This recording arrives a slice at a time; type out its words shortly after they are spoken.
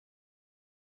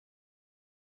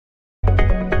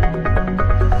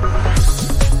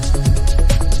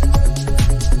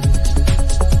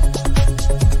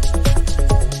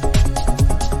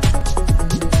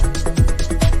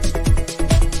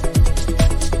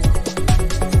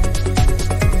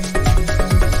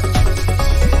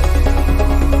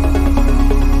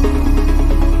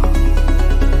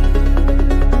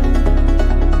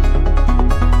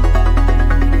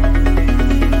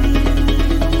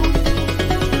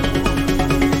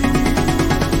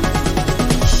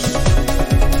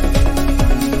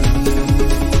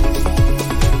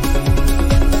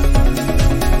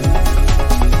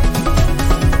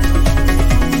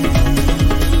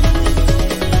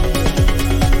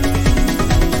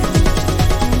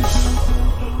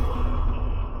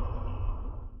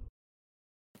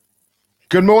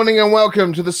Good morning and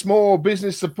welcome to the Small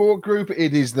Business Support Group.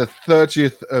 It is the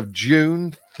 30th of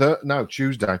June.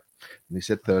 Tuesday. And he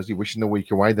said Thursday, wishing the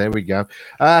week away. There we go.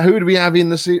 Who do we have in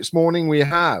this morning? We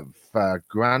have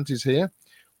Grant is here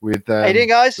with how you doing,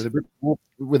 guys?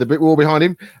 with a bit more behind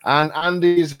him, and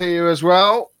Andy is here as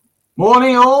well.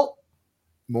 Morning, all.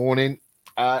 Morning.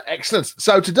 Excellent.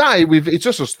 So today it's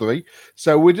just us three.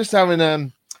 So we're just having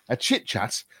a chit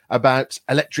chat about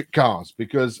electric cars,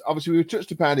 because obviously we touched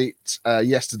upon it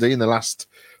yesterday in the last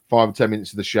 5 or 10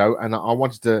 minutes of the show, and I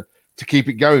wanted to keep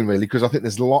it going really, because I think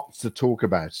there's lots to talk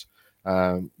about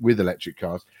with electric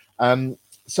cars.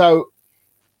 So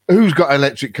who's got an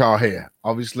electric car here?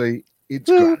 Obviously it's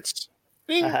Grant.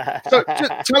 So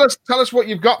tell us what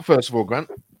you've got first of all, Grant.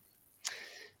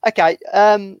 Okay.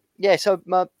 So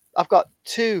I've got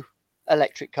two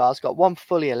electric cars. Got one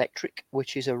fully electric,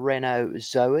 which is a Renault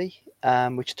Zoe,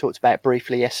 which I talked about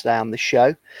briefly yesterday on the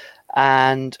show,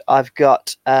 and I've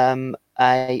got a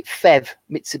PHEV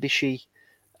Mitsubishi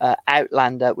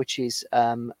Outlander, which is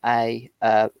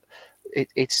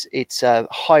it's a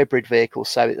hybrid vehicle,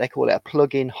 so they call it a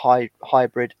plug-in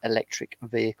hybrid electric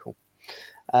vehicle.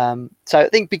 So I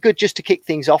think it'd be good just to kick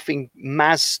things off in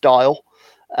Maz style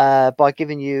by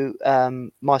giving you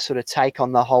my sort of take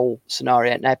on the whole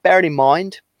scenario. Now, bearing in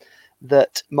mind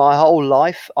that my whole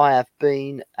life I have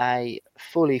been a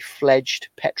fully fledged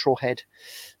petrol head.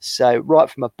 So right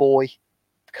from a boy,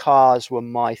 cars were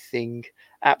my thing.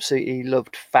 Absolutely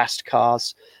loved fast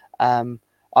cars.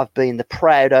 I've been the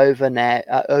proud owner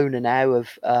now of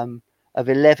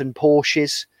 11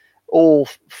 Porsches, all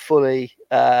fully,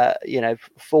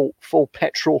 full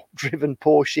petrol driven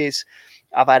Porsches.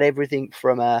 I've had everything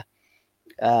from a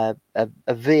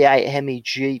V8 Hemi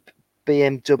Jeep,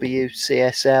 BMW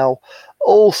CSL,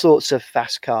 all sorts of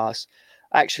fast cars.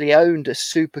 I actually owned a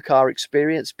supercar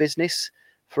experience business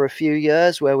for a few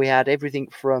years where we had everything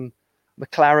from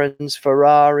McLarens,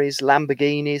 Ferraris,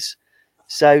 Lamborghinis.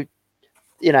 So,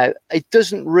 it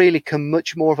doesn't really come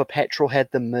much more of a petrol head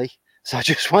than me. So I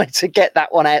just wanted to get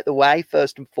that one out of the way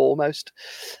first and foremost.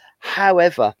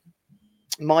 However,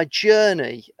 my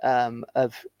journey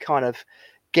of kind of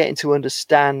getting to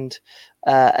understand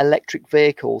electric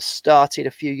vehicles started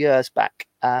a few years back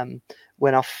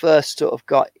when I first sort of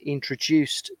got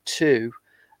introduced to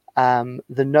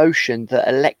the notion that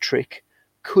electric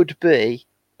could be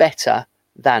better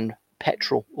than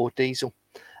petrol or diesel,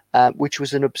 which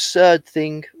was an absurd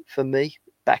thing for me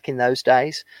back in those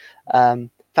days.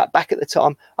 In fact, back at the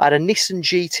time, I had a Nissan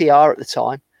GTR at the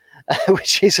time,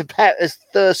 which is about as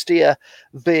thirsty a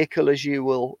vehicle as you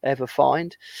will ever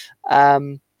find.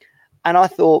 And I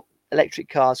thought electric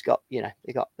cars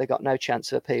they got no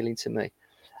chance of appealing to me.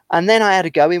 And then I had a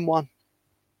go in one,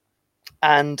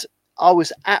 and I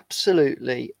was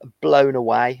absolutely blown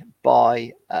away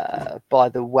by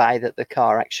the way that the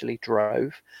car actually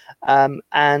drove.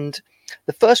 And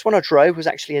the first one I drove was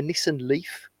actually a Nissan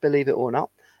Leaf, believe it or not.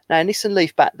 Now, a Nissan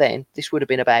Leaf back then, this would have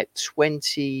been about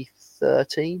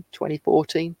 2013,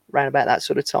 2014, around about that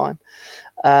sort of time,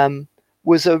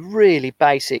 was a really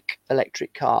basic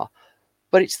electric car.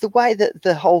 But it's the way that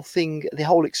the whole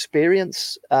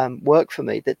experience worked for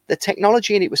me. The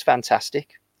technology in it was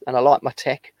fantastic, and I like my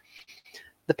tech.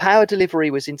 The power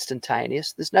delivery was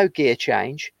instantaneous. There's no gear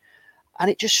change. And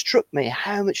it just struck me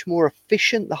how much more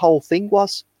efficient the whole thing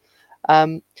was.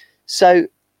 So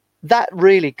that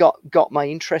really got my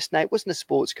interest. Now, it wasn't a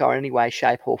sports car in any way,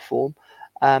 shape or form.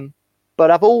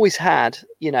 But I've always had,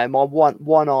 my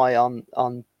one eye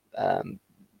on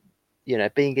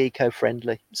being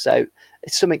eco-friendly. So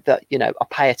it's something that, I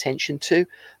pay attention to.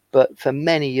 But for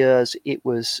many years, it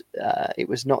was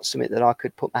not something that I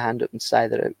could put my hand up and say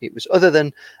that it was. Other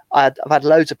than I've had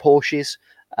loads of Porsches,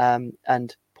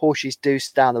 and Porsches do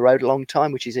stay on the road a long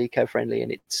time, which is eco-friendly in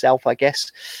itself, I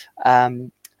guess.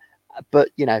 But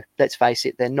let's face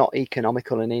it, they're not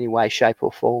economical in any way, shape,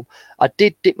 or form. I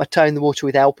did dip my toe in the water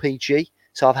with LPG,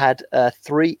 so I've had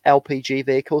 3 LPG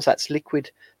vehicles. That's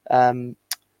liquid.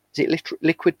 Is it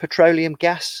liquid petroleum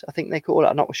gas? I think they call it.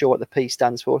 I'm not sure what the P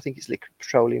stands for. I think it's liquid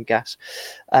petroleum gas.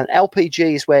 And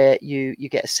LPG is where you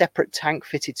get a separate tank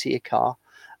fitted to your car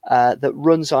that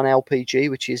runs on LPG,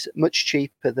 which is much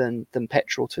cheaper than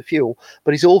petrol to fuel,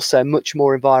 but is also much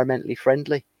more environmentally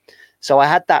friendly. So I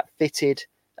had that fitted.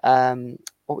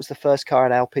 What was the first car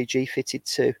I had LPG fitted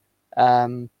to?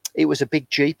 It was a big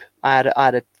Jeep. I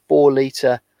had a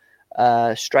 4-litre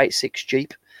straight 6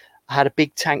 Jeep. I had a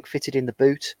big tank fitted in the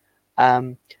boot.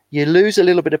 You lose a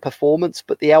little bit of performance,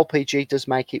 but the LPG does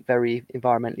make it very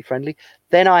environmentally friendly.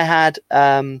 Then I had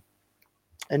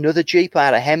another Jeep. I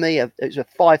had a Hemi. It was a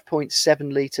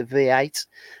 5.7 litre V8,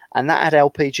 and that had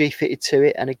LPG fitted to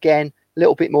it. And again, a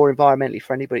little bit more environmentally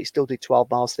friendly, but it still did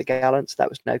 12 miles to the gallon, so that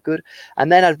was no good.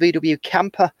 And then I had VW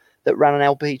Camper that ran on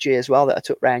LPG as well that I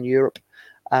took around Europe.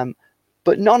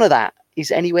 But none of that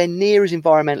is anywhere near as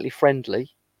environmentally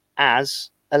friendly as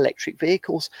electric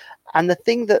vehicles. And the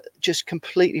thing that just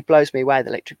completely blows me away with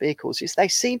electric vehicles is they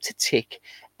seem to tick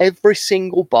every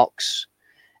single box,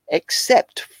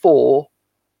 except for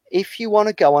if you want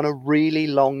to go on a really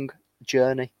long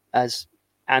journey, as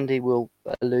Andy will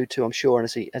allude to, I'm sure,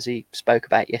 and as he spoke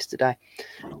about yesterday.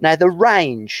 Now, the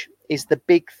range is the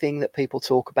big thing that people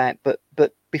talk about. But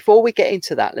before we get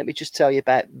into that, let me just tell you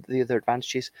about the other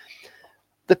advantages.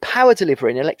 The power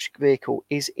delivery in an electric vehicle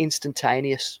is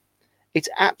instantaneous. It's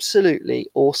absolutely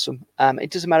awesome.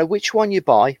 It doesn't matter which one you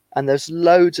buy, and there's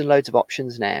loads and loads of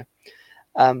options now.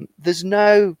 There's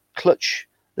no clutch,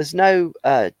 there's no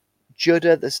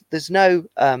judder, there's no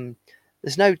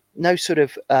sort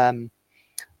of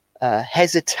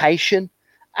hesitation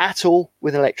at all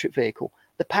with an electric vehicle.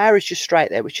 The power is just straight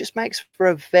there, which just makes for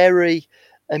a very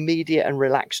immediate and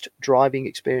relaxed driving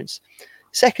experience.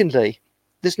 Secondly,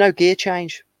 there's no gear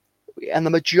change, and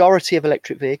the majority of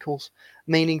electric vehicles,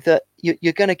 meaning that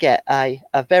you're going to get a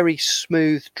very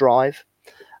smooth drive.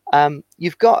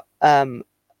 You've got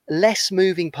less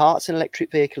moving parts in an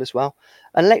electric vehicle as well.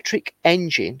 An electric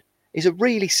engine is a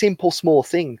really simple, small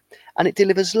thing, and it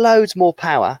delivers loads more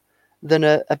power than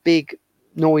a big,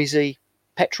 noisy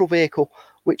petrol vehicle,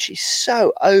 which is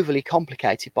so overly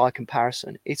complicated by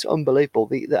comparison. It's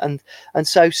unbelievable. And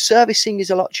so servicing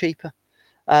is a lot cheaper.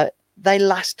 They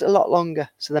last a lot longer,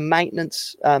 so the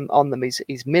maintenance on them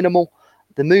is minimal.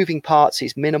 The moving parts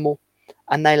is minimal,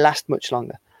 and they last much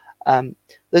longer.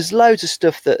 There's loads of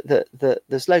stuff that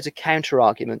there's loads of counter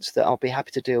arguments that I'll be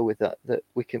happy to deal with that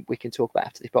we can talk about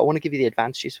after this. But I want to give you the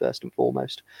advantages first and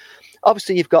foremost.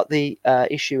 Obviously, you've got the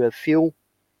issue of fuel.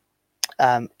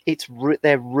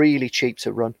 They're really cheap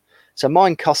to run. So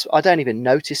mine costs, I don't even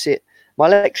notice it. My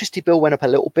electricity bill went up a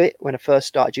little bit when I first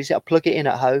started using it. I plug it in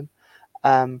at home.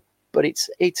 But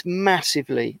it's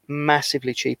massively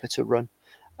cheaper to run.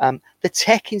 The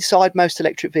tech inside most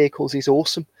electric vehicles is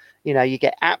awesome. You know, you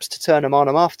get apps to turn them on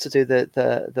and off, to do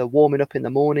the warming up in the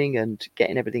morning and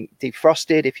getting everything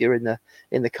defrosted if you're in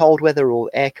the cold weather, or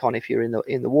aircon if you're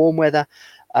in the warm weather.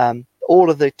 All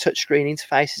of the touchscreen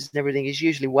interfaces and everything is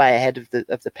usually way ahead of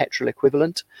the petrol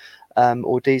equivalent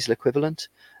or diesel equivalent.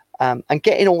 And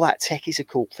getting all that tech is a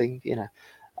cool thing, you know.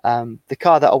 The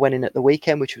car that I went in at the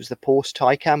weekend, which was the Porsche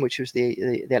Taycan, which was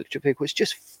the electric vehicle, was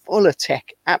just full of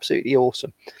tech, absolutely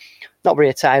awesome. Not very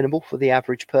attainable for the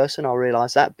average person, I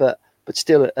realise that, but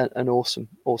still an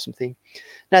awesome thing.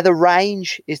 Now, the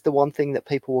range is the one thing that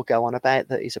people will go on about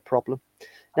that is a problem.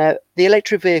 Now, the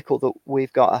electric vehicle that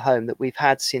we've got at home, that we've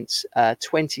had since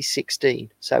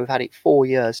 2016, so we've had it 4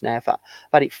 years now. I've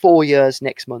had it 4 years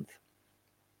next month,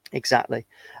 exactly.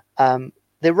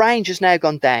 The range has now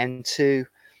gone down to,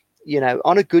 you know,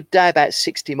 on a good day, about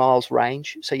 60 miles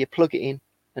range. So you plug it in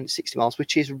and it's 60 miles,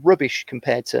 which is rubbish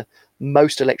compared to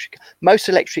most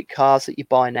electric cars that you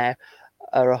buy now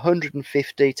are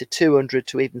 150 to 200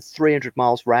 to even 300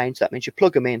 miles range. That means you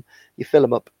plug them in, you fill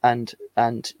them up, and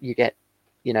you get,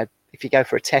 you know, if you go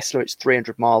for a Tesla, it's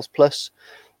 300 miles plus.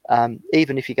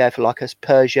 Even if you go for like a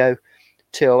Peugeot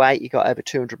 208, you got over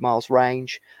 200 miles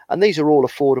range. And these are all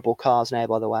affordable cars now,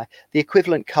 by the way. The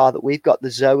equivalent car that we've got,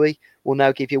 the Zoe, will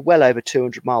now give you well over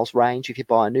 200 miles range if you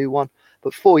buy a new one.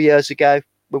 But 4 years ago,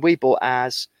 when we bought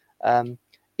ours,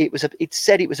 it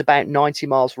said it was about 90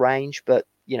 miles range, but,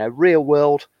 you know, real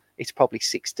world, it's probably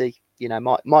 60. You know,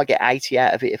 might get 80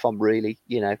 out of it if I'm really,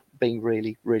 you know, being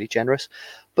really, really generous.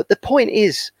 But the point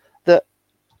is that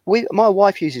my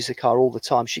wife uses the car all the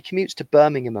time. She commutes to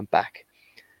Birmingham and back.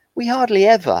 We hardly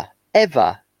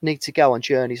ever need to go on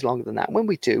journeys longer than that. When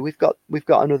we do, we've got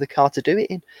another car to do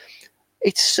it in.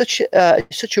 It's such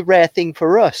a rare thing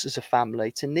for us as a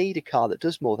family to need a car that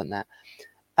does more than that.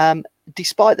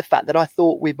 Despite the fact that I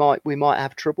thought we might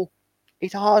have trouble,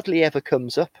 it hardly ever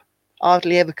comes up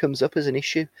as an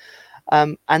issue.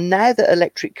 And now that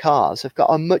electric cars have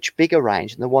got a much bigger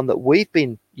range than the one that we've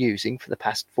been using for the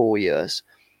past 4 years,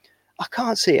 I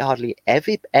can't see it hardly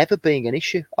ever being an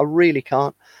issue. I really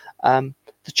can't.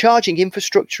 The charging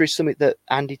infrastructure is something that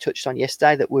Andy touched on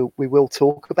yesterday that we will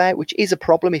talk about, which is a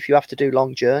problem if you have to do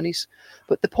long journeys.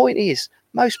 But the point is,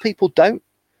 most people don't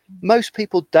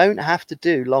have to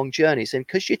do long journeys. And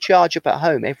because you charge up at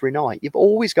home every night, you've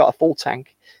always got a full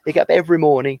tank. You get up every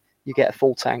morning, you get a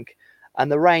full tank.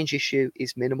 And the range issue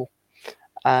is minimal.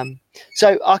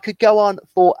 So I could go on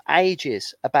for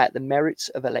ages about the merits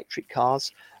of electric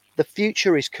cars. The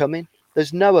future is coming.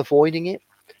 There's no avoiding it.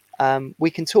 We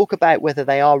can talk about whether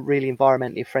they are really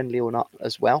environmentally friendly or not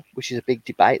as well, which is a big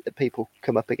debate that people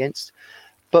come up against.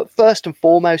 But first and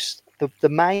foremost, the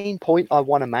main point I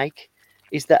want to make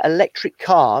is that electric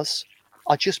cars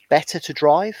are just better to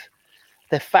drive.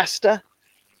 They're faster.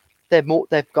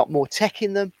 They've got more tech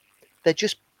in them.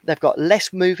 They've got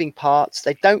less moving parts.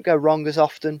 They don't go wrong as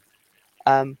often.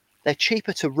 They're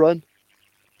cheaper to run.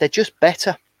 They're just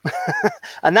better.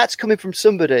 And that's coming from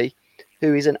somebody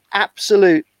who is an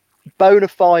absolute bona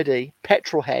fide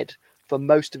petrol head for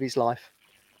most of his life.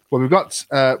 Well, we've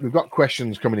got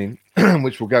questions coming in,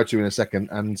 which we'll go to in a second,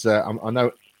 and I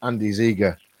know Andy's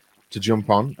eager to jump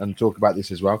on and talk about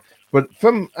this as well. But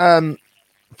from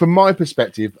my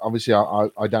perspective, obviously,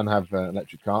 I don't have an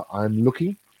electric car. I'm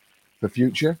looking for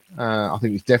future. I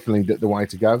think it's definitely the way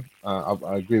to go.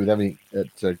 I agree with everything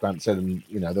that Grant said, and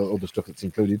all the stuff that's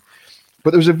included.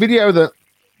 But there was a video that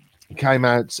came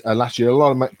out last year. A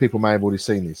lot of people may have already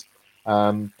seen this,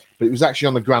 but it was actually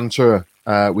on the Grand Tour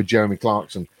with Jeremy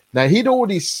Clarkson. Now, he'd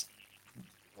already,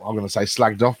 I'm going to say,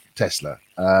 slagged off Tesla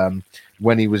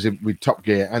when he was with Top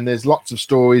Gear. And there's lots of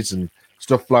stories and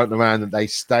stuff floating around that they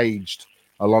staged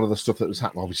a lot of the stuff that was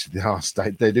happening. Obviously,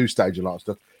 they do stage a lot of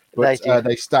stuff. But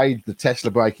they staged the Tesla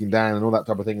breaking down and all that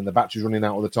type of thing, and the batteries running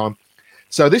out all the time.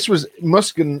 So this was,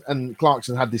 Musk and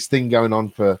Clarkson had this thing going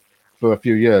on for a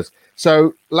few years.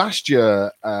 So last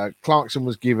year, Clarkson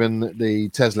was given the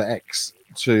Tesla X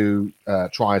to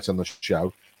try it on the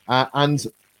show. And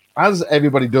as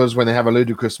everybody does when they have a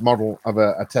ludicrous model of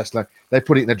a Tesla, they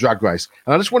put it in a drag race.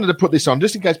 And I just wanted to put this on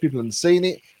just in case people haven't seen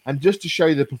it and just to show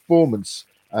you the performance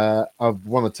of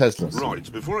one of Tesla's. Right,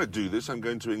 before I do this, I'm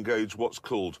going to engage what's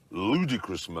called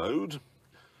ludicrous mode.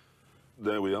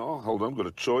 There we are. Hold on, I've got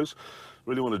a choice.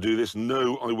 Really want to do this.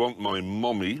 No, I want my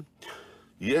mommy.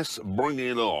 Yes, bring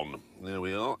it on. There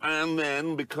we are. And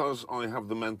then, because I have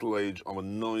the mental age of a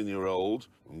 9-year-old,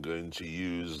 I'm going to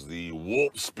use the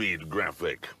warp speed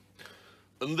graphic.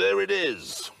 And there it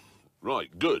is. Right,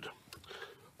 good.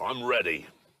 I'm ready.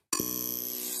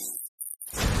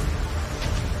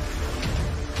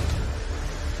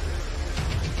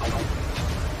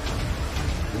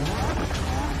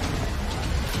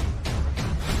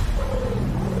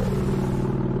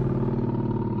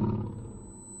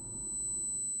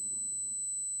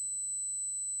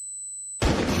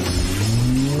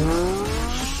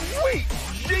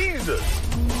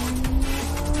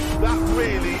 That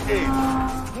really is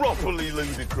properly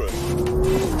ludicrous.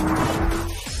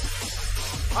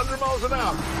 100 miles an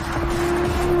hour.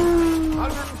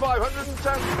 105,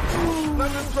 110,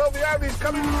 112, the Audi's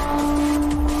coming.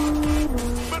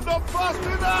 But not fast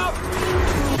enough.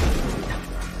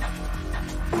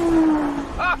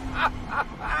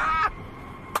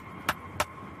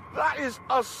 That is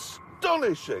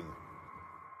astonishing.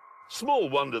 Small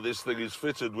wonder this thing is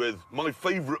fitted with my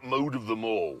favourite mode of them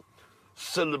all.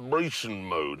 Celebration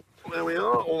mode. There we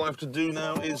are. All I have to do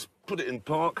now is put it in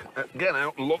park, get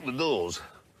out and lock the doors.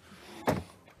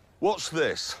 What's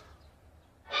this?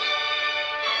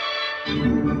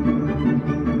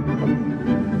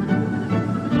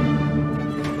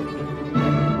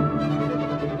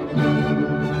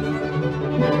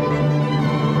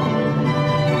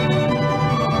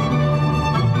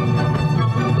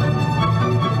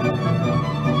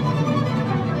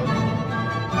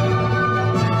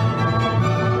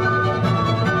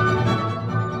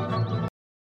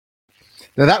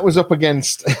 Now that was up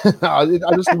against. I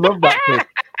just love that clip.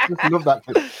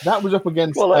 That was up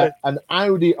against an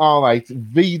Audi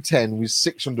R8 V10 with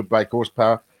 600 brake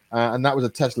horsepower, and that was a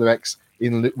Tesla X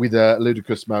with a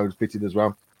ludicrous mode fitted as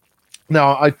well.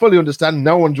 Now I fully understand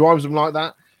no one drives them like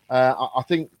that. I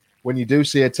think when you do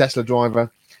see a Tesla driver,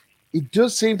 he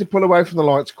does seem to pull away from the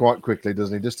lights quite quickly,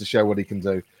 doesn't he? Just to show what he can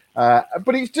do.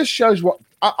 But it just shows what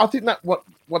I think that what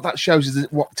that shows is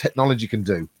what technology can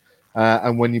do,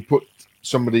 and when you put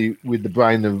somebody with the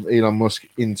brain of Elon Musk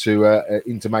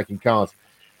into making cars.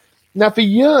 Now, for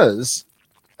years,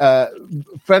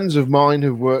 friends of mine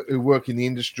who work in the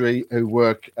industry, who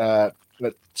work at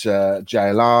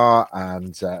JLR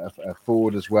and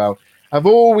Ford as well, have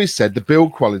always said the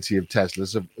build quality of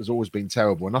Teslas has always been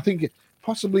terrible. And I think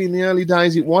possibly in the early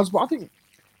days it was, but I think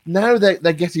now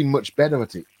they're getting much better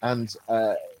at it. And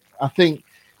I think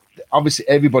obviously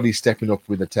everybody's stepping up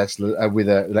with a Tesla, with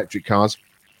electric cars.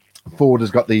 Ford has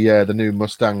got the new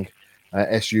Mustang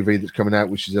SUV that's coming out,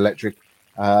 which is electric.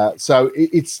 So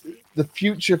it's the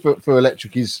future for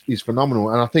electric is phenomenal.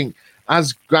 And I think,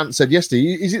 as Grant said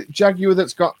yesterday, is it Jaguar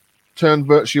that's got turned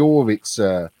virtually all of its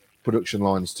production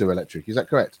lines to electric? Is that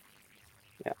correct?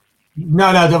 Yeah.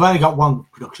 No, they've only got one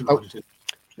production line.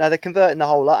 No, they're converting the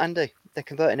whole lot, Andy. They're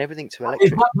converting everything to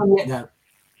electric. It's not done yet, though.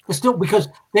 They're still, because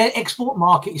their export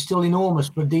market is still enormous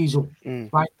for diesel, Range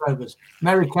Rovers,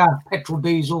 America, petrol,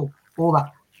 diesel, all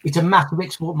that. It's a massive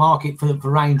export market for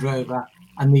Range Rover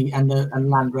and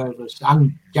Land Rovers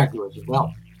and Jaguars as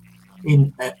well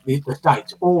in the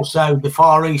States. Also, the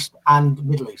Far East and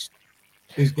Middle East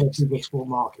is their big export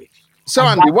markets. So,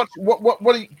 Andy, what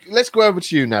let's go over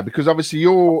to you now, because obviously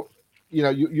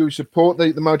you support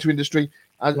the motor industry.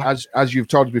 As you've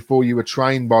told us before, you were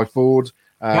trained by Ford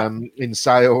in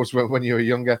sales when you were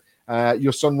younger.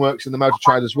 Your son works in the motor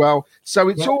trade as well. So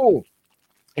it's all,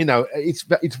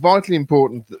 it's vitally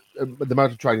important that the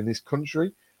motor trade in this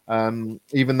country,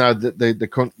 even though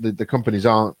the companies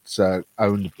aren't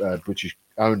owned British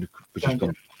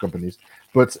companies,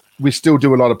 but we still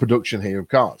do a lot of production here of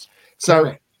cars.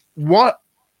 So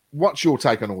what's your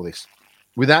take on all this,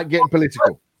 without getting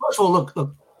political? First of all,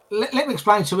 look. Let me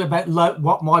explain to you about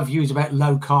what my views about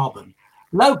low carbon.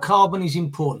 Low carbon is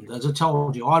important. As I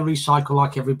told you, I recycle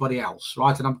like everybody else,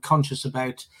 right? And I'm conscious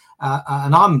about,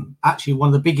 and I'm actually one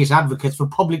of the biggest advocates for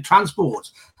public transport.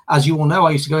 As you all know,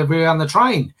 I used to go everywhere on the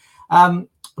train.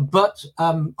 But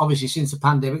obviously, since the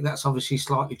pandemic, that's obviously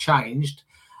slightly changed.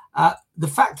 The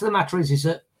fact of the matter is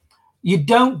that you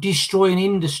don't destroy an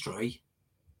industry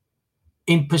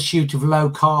in pursuit of low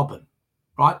carbon,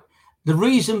 right? The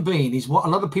reason being is what a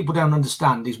lot of people don't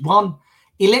understand is, one,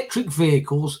 electric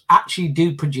vehicles actually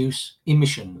do produce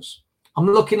emissions. I'm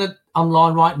looking at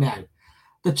online right now.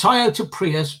 The Toyota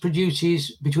Prius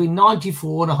produces between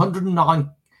 94 and 109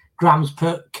 grams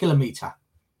per kilometre,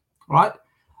 right?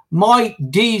 My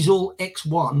diesel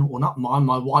X1, or not mine,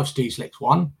 my wife's diesel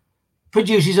X1,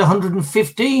 produces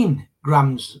 115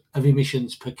 grams of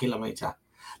emissions per kilometre.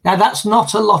 Now, that's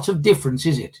not a lot of difference,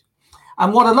 is it?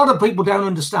 And what a lot of people don't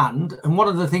understand, and one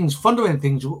of the fundamental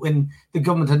things when the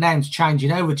government announced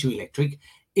changing over to electric,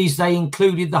 is they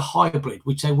included the hybrid,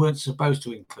 which they weren't supposed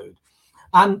to include.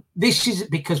 And this is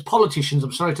because politicians,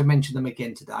 I'm sorry to mention them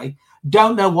again today,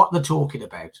 don't know what they're talking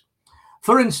about.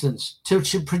 For instance, to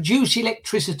produce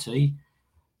electricity,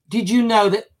 did you know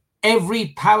that every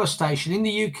power station in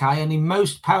the UK and in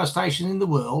most power stations in the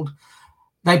world,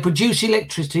 they produce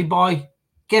electricity by,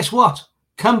 guess what?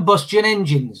 Combustion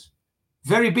engines.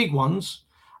 Very big ones,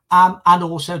 and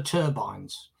also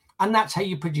turbines. And that's how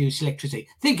you produce electricity.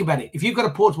 Think about it. If you've got a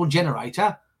portable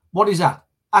generator, what is that?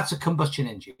 That's a combustion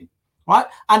engine, right?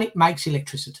 And it makes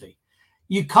electricity.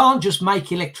 You can't just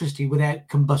make electricity without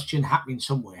combustion happening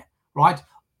somewhere, right?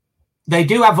 They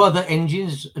do have other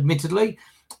engines, admittedly,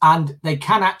 and they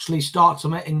can actually start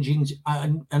some engines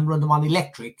and run them on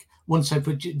electric once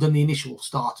they've done the initial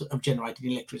start of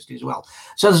generating electricity as well.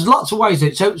 So there's lots of ways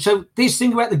that so this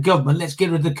thing about the government, let's get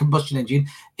rid of the combustion engine,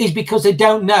 is because they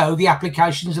don't know the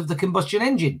applications of the combustion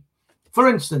engine. For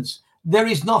instance, there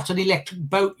is not an electric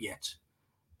boat yet.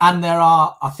 And there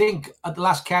are, I think, at the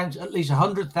last count, at least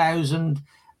 100,000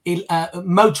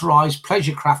 motorised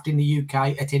pleasure craft in the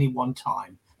UK at any one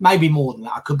time. Maybe more than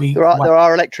that. I could be. There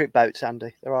are electric boats,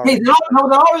 Andy. There are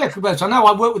electric boats. I know.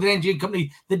 I worked with an engine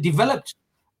company that developed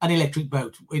an electric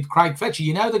boat with Craig Fletcher.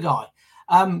 You know the guy.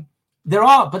 There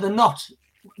are, but they're not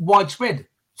widespread.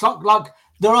 It's not like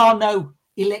there are no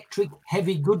electric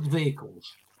heavy goods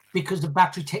vehicles because the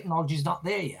battery technology is not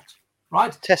there yet,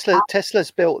 right? Tesla's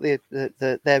built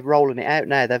they're rolling it out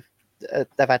now.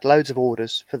 They've had loads of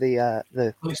orders for the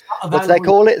what do they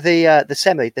call it?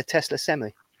 The Tesla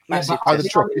Semi. The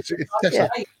truck. It's Tesla.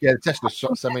 Yeah, the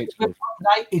Tesla Semi.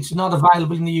 It's not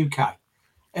available in the UK.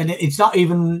 And it's not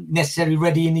even necessarily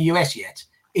ready in the US yet.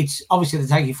 It's obviously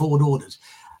they're taking forward orders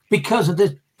because of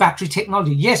the battery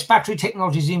technology. Yes, battery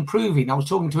technology is improving. I was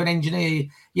talking to an engineer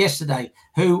yesterday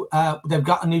who they've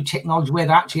got a new technology where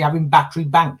they're actually having battery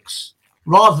banks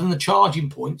rather than the charging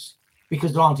points,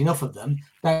 because there aren't enough of them.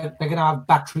 They're going to have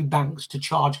battery banks to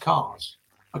charge cars.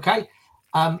 Okay.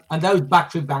 And those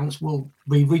battery banks will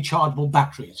be rechargeable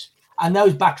batteries. And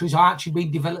those batteries are actually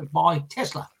being developed by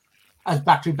Tesla as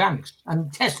battery banks,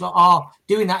 and Tesla are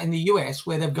doing that in the US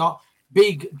where they've got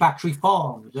big battery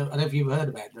farms. I don't know if you've heard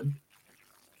about them.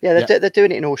 Yeah, they're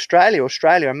doing it in Australia.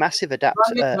 A massive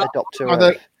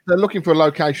adopter. They're looking for a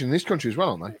location in this country as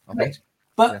well, aren't they? Right.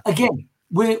 But again,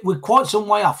 we're quite some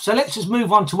way off. So let's just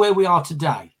move on to where we are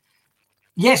today.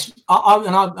 Yes,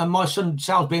 and my son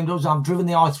sells BMWs. I've driven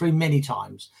the i3 many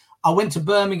times. I went to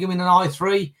Birmingham in an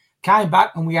i3, came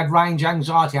back, and we had range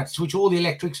anxiety. I had to switch all the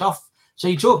electrics off. So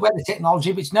you talk about the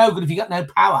technology, but it's no good if you've got no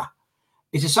power.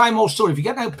 It's the same old story. If you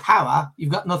get no power,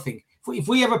 you've got nothing. If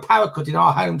we have a power cut in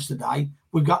our homes today,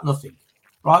 we've got nothing,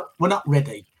 right? We're not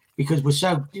ready because we're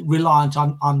so reliant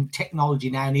on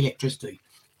technology now and electricity.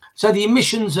 So the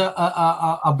emissions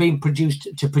are being produced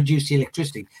to produce the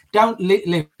electricity. Don't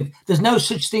live. There's no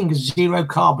such thing as zero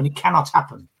carbon. It cannot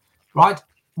happen, right?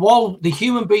 While the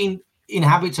human being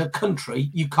inhabits a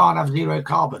country, you can't have zero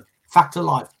carbon. Fact of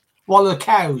life. While the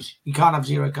cows, you can't have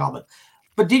zero carbon.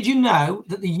 But did you know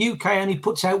that the UK only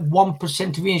puts out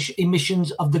 1% of emissions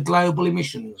of the global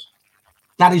emissions?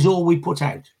 That is all we put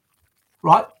out,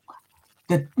 right?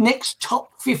 The next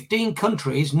top 15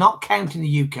 countries, not counting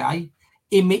the UK,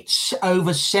 emits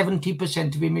over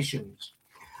 70% of emissions.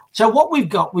 So what we've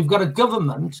got a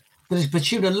government that has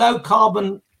pursued a low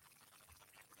carbon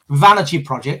vanity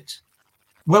project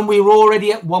when we were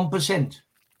already at 1%.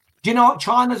 Do you know what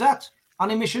China's at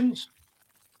on emissions?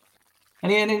 Do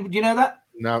you know that?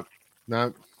 No.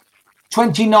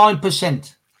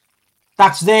 29%.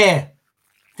 That's their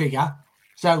figure.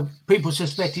 So people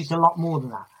suspect it's a lot more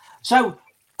than that. So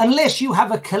unless you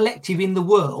have a collective in the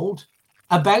world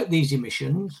about these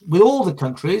emissions with all the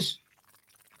countries,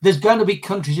 there's going to be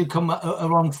countries who come at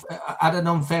an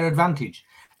unfair advantage.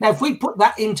 Now, if we put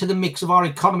that into the mix of our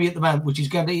economy at the moment, which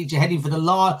is heading for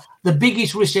the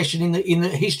biggest recession in the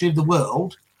history of the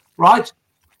world, right?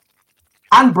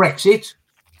 And Brexit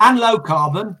and low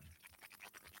carbon,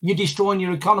 you're destroying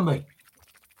your economy.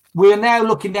 We are now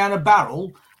looking down a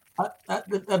barrel at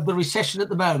the recession at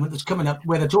the moment that's coming up,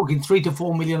 where they're talking 3 to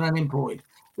 4 million unemployed.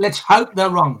 Let's hope they're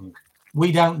wrong.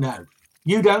 We don't know.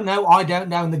 You don't know, I don't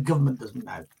know, and the government doesn't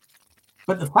know.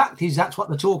 But the fact is, that's what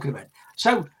they're talking about.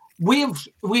 So we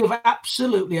have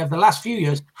absolutely, over the last few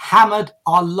years, hammered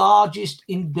our largest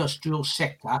industrial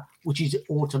sector, which is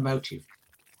automotive.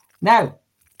 Now,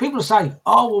 people say,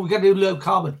 oh, well, we're going to do low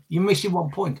carbon. You're missing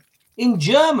one point. In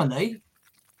Germany,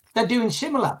 they're doing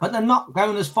similar, but they're not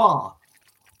going as far.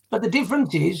 But the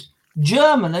difference is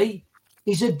Germany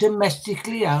is a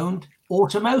domestically owned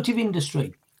automotive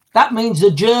industry. That means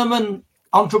the German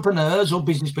entrepreneurs or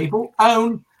business people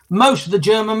own most of the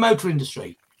German motor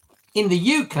industry. In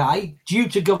the UK, due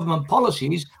to government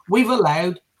policies, we've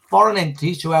allowed foreign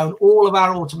entities to own all of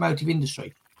our automotive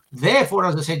industry. Therefore,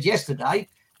 as I said yesterday,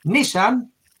 Nissan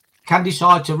can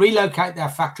decide to relocate their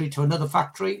factory to another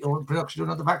factory or production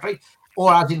to another factory,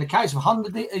 or as in the case of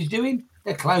Honda is doing,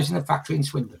 they're closing the factory in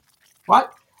Swindon, right?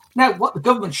 Now, what the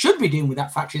government should be doing with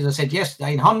that factory, as I said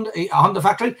yesterday, in Honda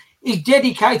factory, is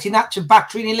dedicating that to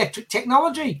battery and electric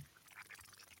technology.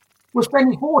 We're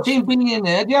spending 14 billion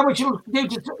there. Do you know how much you'll do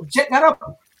to set that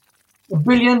up? $1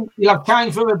 billion, you'll have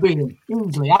change for $1 billion,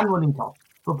 easily, and running costs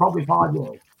for probably 5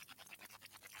 years.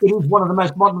 It is one of the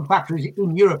most modern factories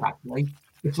in Europe, actually,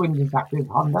 the Swindon factory of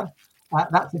Honda.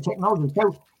 That's the technology.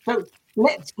 So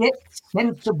let's get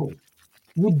sensible.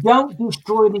 You don't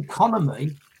destroy an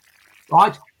economy,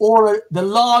 right, or the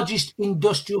largest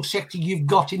industrial sector you've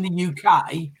got in the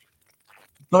UK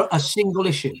for a single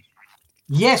issue.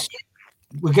 Yes,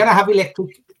 we're going to have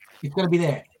electric. It's going to be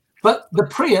there. But the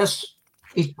Prius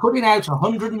is putting out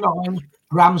 109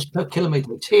 grams per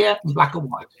kilometre. It's here in black and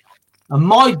white. And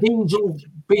my diesel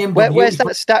BMW...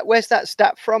 Where's that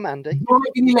stat from, Andy?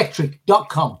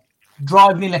 Drivingelectric.com.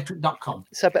 Drivingelectric.com.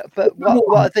 So, but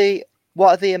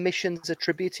what are the emissions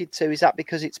attributed to? Is that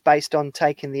because it's based on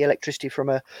taking the electricity from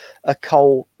a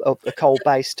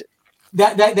coal-based...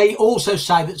 They also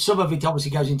say that some of it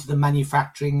obviously goes into the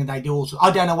manufacturing, and they do also... I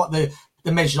don't know what the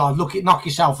measures are. Knock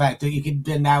yourself out. You can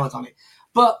do hours on it.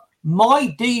 But my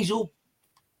diesel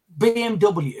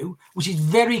BMW, which is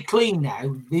very clean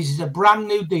now, this is a brand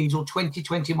new diesel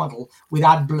 2020 model with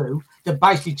AdBlue that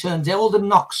basically turns all the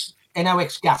NOx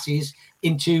gases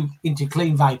into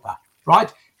clean vapor,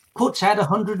 right? Puts out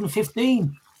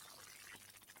 115.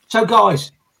 So,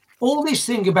 guys, all this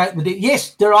thing about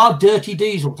yes, there are dirty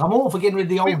diesels. I'm all for getting rid of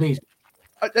the old diesel.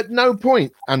 At no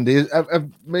point, Andy,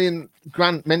 me and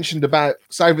Grant mentioned about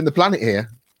saving the planet here.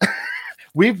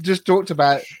 We've just talked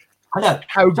about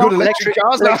how good electric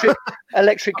cars are.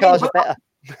 Electric cars are better.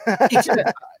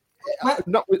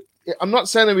 I'm not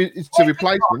saying it's a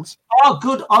replacement. Oh,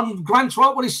 good. On Grant's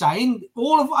right, what he's saying.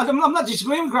 I'm not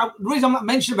disagreeing with Grant. The reason I'm not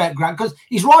mentioning about Grant, because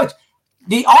he's right.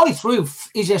 The i3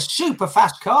 is a super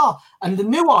fast car, and the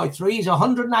new i3 is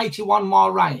 181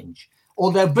 mile range.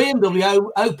 Although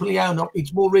BMW openly own up,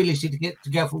 it's more realistic to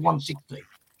go for 160,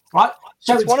 right?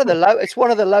 So it's one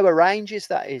of the lower ranges.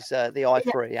 That is the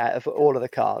i3 out of all of the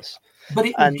cars. But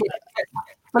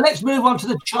let's move on to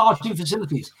the charging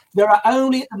facilities. There are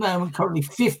only at the moment currently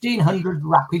 1,500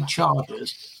 rapid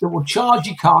chargers that will charge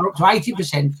your car up to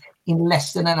 80% in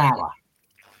less than an hour.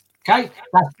 Okay,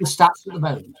 that's the stats at the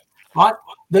moment, right?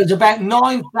 There's about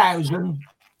 9,000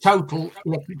 total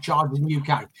electric chargers in the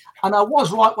UK. And I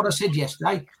was right what I said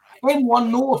yesterday. M1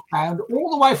 northbound,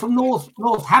 all the way from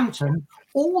Northampton,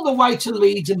 all the way to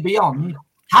Leeds and beyond,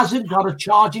 hasn't got a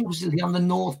charging facility on the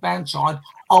northbound side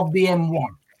of the M1.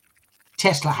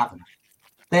 Tesla haven't.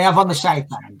 They have on the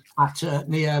southbound at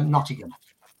near Nottingham,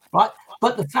 right?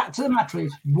 But the fact of the matter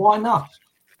is, why not?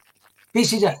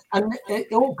 This is and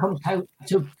it all comes down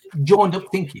to joined up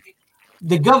thinking.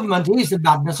 The government is the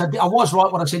madness. I was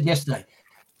right what I said yesterday.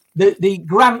 The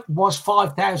grant was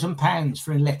 £5,000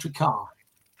 for an electric car.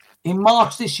 In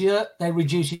March this year, they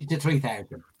reduced it to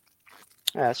 3,000.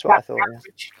 Yeah, that's what I thought.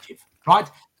 Yeah. Right.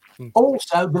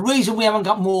 Also, the reason we haven't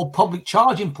got more public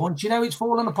charging points, it's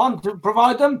fallen upon to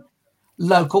provide them?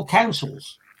 Local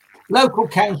councils. Local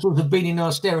councils have been in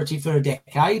austerity for a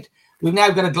decade. We've now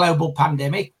got a global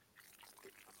pandemic.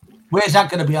 Where's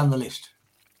that going to be on the list?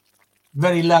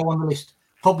 Very low on the list.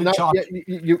 Public charging.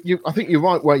 Yeah, I think you're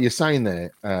right what you're saying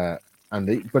there,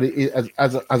 Andy. But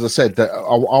as I said, that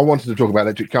I wanted to talk about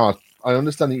electric cars. I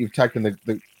understand that you've taken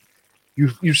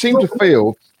you seem to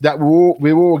feel that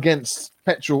we're all against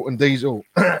petrol and diesel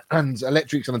and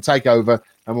electrics on a takeover,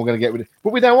 and we're going to get rid of it.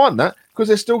 But we don't want that because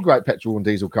there's still great petrol and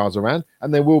diesel cars around,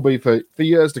 and there will be for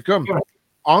years to come.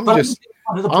 I'm just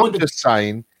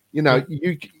saying,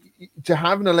 you to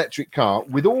have an electric car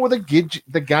with all the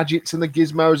gadgets and the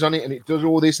gizmos on it, and it does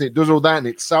all this and it does all that, and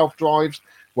it self-drives.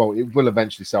 Well, it will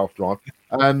eventually self-drive.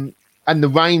 And the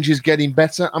range is getting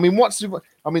better. I mean, what's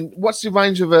the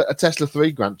range of a Tesla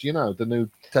 3, Grant? Do you know the new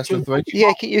Tesla 3?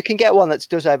 Yeah, you can get one that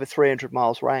does over 300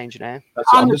 miles range now.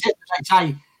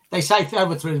 They say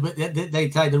over 300, but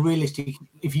they say the realistic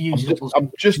if you use it.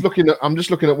 I'm just looking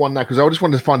at one now because I just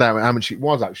wanted to find out how much it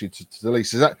was actually to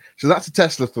lease. So that's a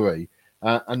Tesla 3,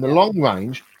 and the long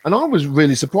range. And I was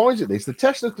really surprised at this. The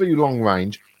Tesla 3 long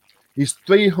range is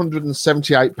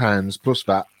 £378 plus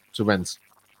VAT to rent.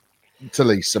 To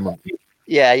lease a month.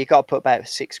 Yeah, you got to put about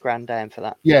 £6,000 down for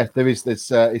that. Yeah,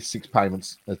 it's 6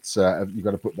 payments. That's you've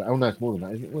got to put that. Oh no, it's more than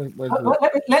that, isn't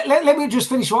it? Let me just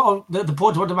finish what the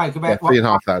point I want to make about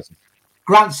 3,500.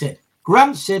 Grant said.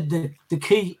 Grant said the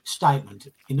key statement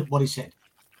in what he said.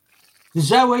 The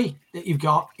Zoe that you've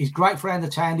got is great for around the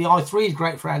town. The i3 is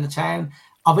great for around the town.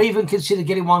 I've even considered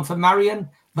getting one for Marion,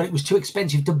 but it was too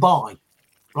expensive to buy.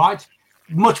 Right,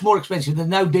 much more expensive. There's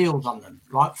no deals on them.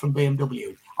 Right, from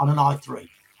BMW. On an i3,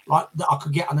 right, that I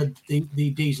could get on the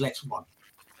Diesel X1.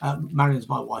 Marion's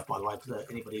my wife, by the way, for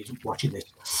anybody who's watching this.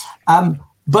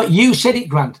 But you said it,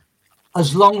 Grant.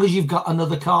 As long as you've got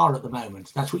another car at the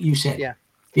moment, that's what you said.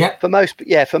 Yeah. For most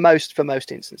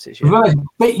instances. Yeah.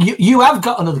 But you have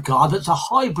got another car that's a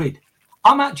hybrid.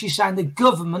 I'm actually saying the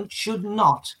government should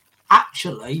not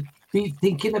actually be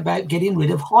thinking about getting rid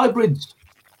of hybrids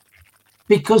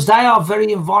because they are very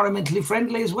environmentally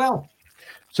friendly as well.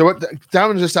 So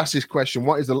Darren just asked this question: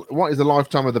 What is the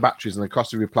lifetime of the batteries and the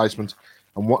cost of replacement,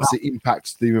 and what's the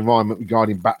impact to the environment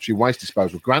regarding battery waste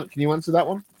disposal? Grant, can you answer that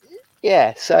one?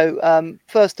 Yeah. So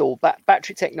first of all,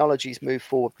 battery technologies move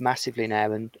forward massively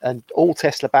now, and all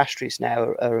Tesla batteries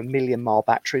now are 1 million mile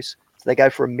batteries. So they go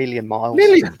for 1 million miles.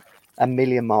 1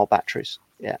 million mile batteries.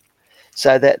 Yeah.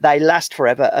 So that they last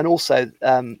forever, and also,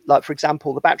 like for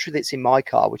example, the battery that's in my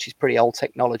car, which is pretty old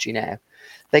technology now,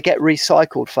 they get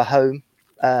recycled for home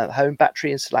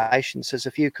battery installations. There's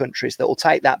a few countries that will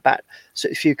take that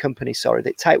a few companies,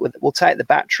 that will take the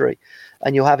battery,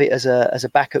 and you'll have it as a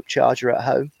backup charger at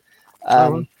home.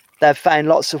 They've found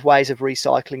lots of ways of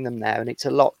recycling them now, and it's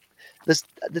a lot.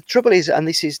 The trouble is, and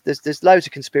there's loads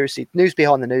of conspiracy news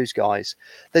behind the news, guys.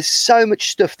 There's so much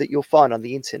stuff that you'll find on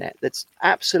the internet that's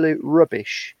absolute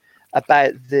rubbish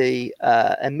about the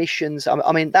emissions.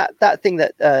 I mean that thing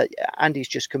that Andy's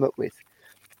just come up with.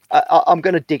 I'm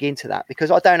going to dig into that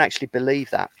because I don't actually believe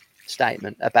that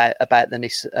statement about the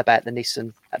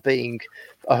Nissan being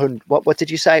 100. What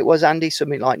did you say it was, Andy?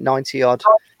 Something like 90 odd.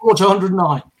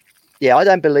 109. Yeah, I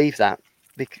don't believe that.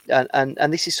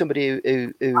 And this is somebody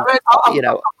who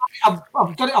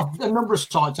I've got it off a number of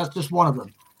sites. That's just one of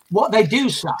them. What they do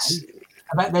say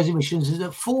about those emissions is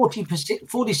that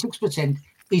 46%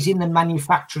 is in the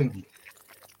manufacturing.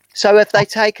 So have they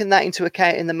taken that into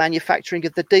account in the manufacturing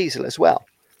of the diesel as well?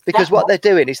 Because what they're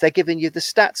doing is they're giving you the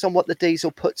stats on what the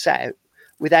diesel puts out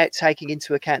without taking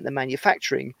into account the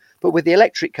manufacturing. But with the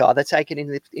electric car, they're taking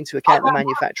into account the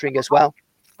manufacturing as well.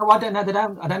 No, I don't know.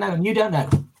 I don't know. And you don't know.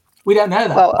 We don't know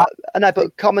that. Well, I know,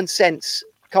 but common sense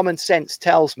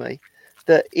tells me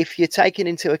that if you're taking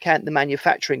into account the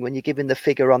manufacturing when you're giving the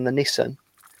figure on the Nissan,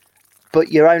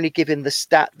 but you're only giving the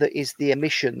stat that is the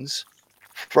emissions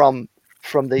from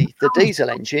the diesel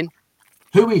engine.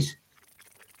 Who is?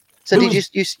 So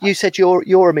you said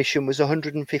your emission was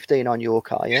 115 on your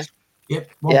car, yeah?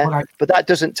 Yep. Yeah, but that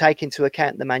doesn't take into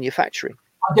account the manufacturing.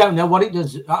 I don't know what it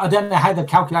does. I don't know how they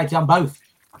calculate it on both.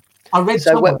 I read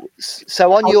somewhere.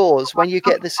 So on yours, when you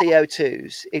get the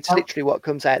CO2s, it's literally what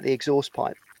comes out the exhaust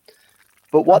pipe.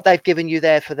 But what they've given you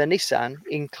there for the Nissan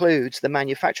includes the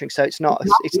manufacturing, so it's not a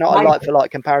like for like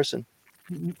comparison.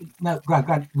 No,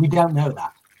 Grant, we don't know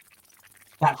that.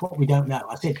 That's what we don't know.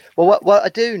 I said. Well, what I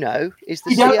do know is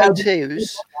the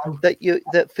CO2s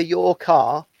that for your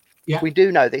car. Yeah. We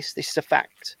do know this. This is a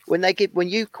fact. When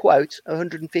you quote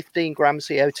 115 gram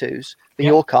CO2s for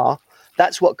your car,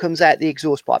 that's what comes out the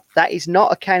exhaust pipe. That is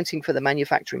not accounting for the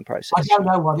manufacturing process. I don't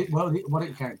know what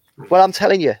it counts. Well, I'm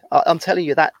telling you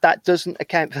that doesn't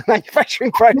account for the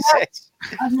manufacturing process.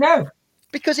 No.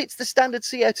 Because it's the standard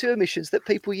CO2 emissions that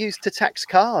people use to tax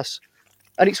cars,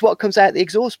 and it's what comes out the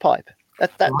exhaust pipe.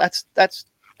 That's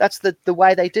the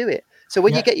way they do it. So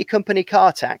when you get your company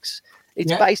car tax,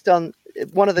 it's based on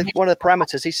one of the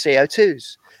parameters is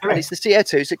CO2s, and it's the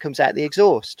CO2s that comes out the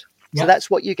exhaust. So that's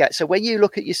what you get. So when you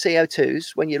look at your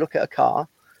CO2s, when you look at a car,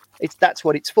 that's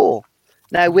what it's for.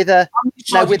 Now with an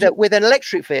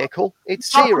electric vehicle,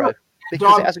 it's zero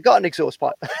because it hasn't got an exhaust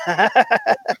pipe.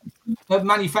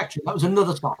 Manufacturing, that was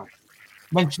another side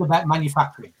mentioned about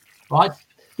manufacturing, right?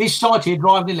 This site here,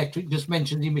 driving electric, just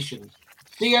mentions emissions.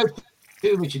 CO2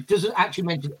 emissions doesn't actually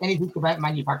mention anything about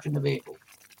manufacturing the vehicle.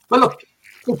 But look,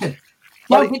 listen,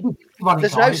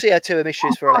 there's no CO2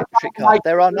 emissions for electric cars.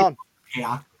 There are none.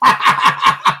 Yeah.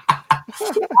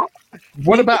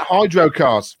 What about hydro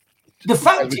cars? The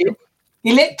fact is,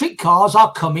 electric cars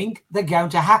are coming. They're going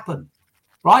to happen,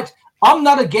 right? I'm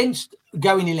not against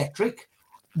going electric.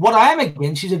 What I am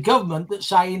against is a government that's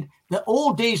saying that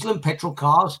all diesel and petrol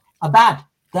cars are bad.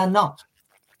 They're not.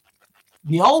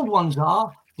 The old ones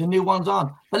are, the new ones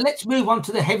aren't. But let's move on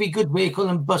to the heavy good vehicle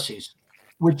and buses,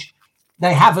 which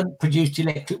they haven't produced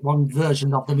electric one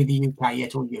version of them in the UK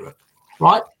yet or Europe,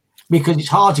 right? Because it's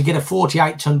hard to get a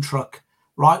 48-ton truck,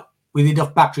 right, with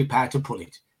enough battery power to pull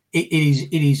it. It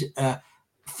is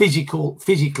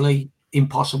physically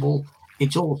impossible.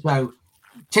 It's also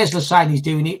Tesla saying he's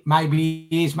doing it. Maybe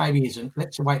he is, maybe he isn't.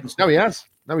 Let's wait and see. No, he has.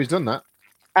 No, he's done that.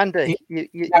 Andy,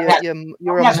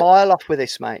 you're a mile off with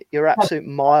this, mate. You're an absolute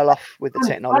mile off with the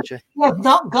technology. We've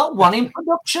not got one in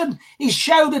production. He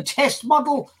showed a test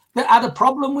model that had a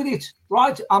problem with it,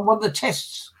 right? And one of the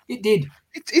tests it did.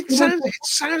 It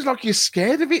sounds like you're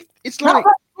scared of it. It's like... like...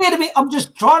 I'm scared of it. I'm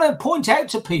just trying to point out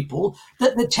to people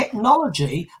that the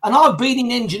technology, and I've been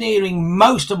in engineering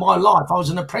most of my life. I was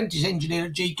an apprentice engineer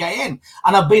at GKN,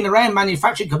 and I've been around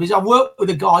manufacturing companies. I've worked with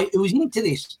a guy who was into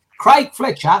this. Craig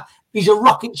Fletcher, he's a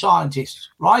rocket scientist,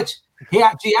 right? He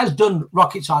actually has done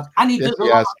rocket science, and he does.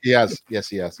 He has.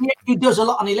 He does a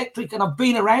lot on electric, and I've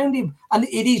been around him, and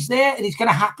it is there, and it's going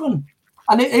to happen.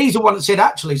 And he's the one that said,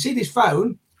 actually, see this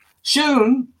phone?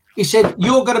 Soon, he said,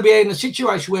 you're going to be in a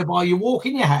situation whereby you walk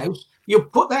in your house, you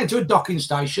put that into a docking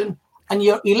station, and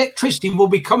your electricity will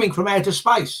be coming from outer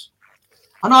space.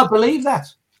 And I believe that.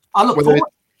 I look forward.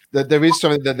 There is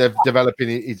something that they're developing.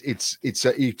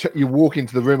 You walk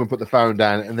into the room and put the phone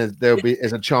down, and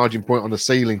there's a charging point on the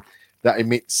ceiling that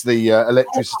emits the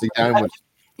electricity downwards.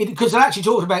 Because they're actually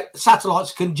talking about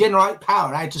satellites can generate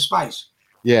power out of space.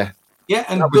 Yeah. Yeah,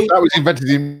 and that was invented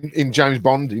in James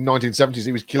Bond in 1970s.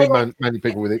 He was killing many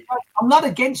people with it. I'm not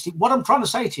against it. What I'm trying to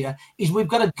say to you is we've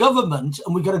got a government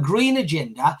and we've got a green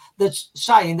agenda that's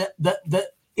saying that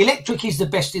electric is the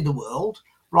best in the world,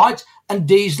 right? And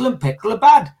diesel and petrol are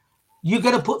bad. You're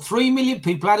going to put 3 million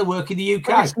people out of work in the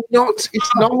UK. It's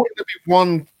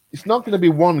not going to be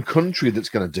one country that's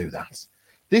going to do that.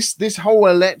 This whole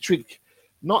electric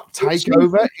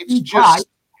takeover. It's just.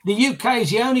 The UK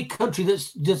is the only country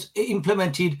that's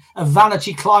implemented a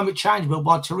vanity climate change bill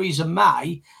by Theresa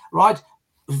May, right,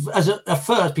 as a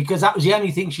first, because that was the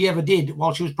only thing she ever did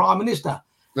while she was Prime Minister.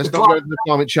 Let's not go to the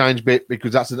climate change bit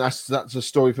because that's a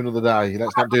story for another day.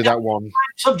 Let's not do that one.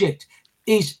 Subject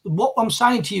is what I'm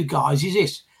saying to you guys is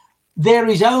this. There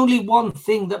is only one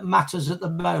thing that matters at the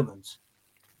moment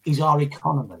is our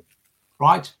economy,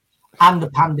 right, and the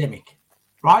pandemic,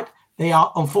 right? They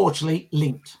are unfortunately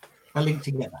linked. They're linked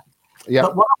together. Yeah.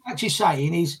 But what I'm actually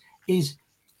saying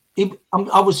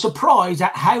I was surprised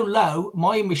at how low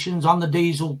my emissions on the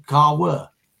diesel car were.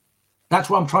 That's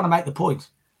what I'm trying to make the point.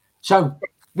 So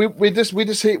we just want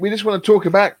to talk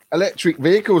about electric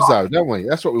vehicles, though, don't we?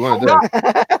 That's what we want to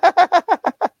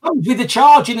do. With the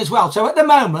charging as well. So at the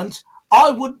moment, I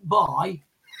wouldn't buy,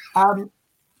 I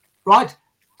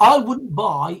wouldn't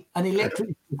buy an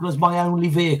electric vehicle as my only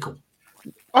vehicle.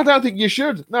 I don't think you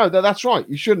should. No, that's right.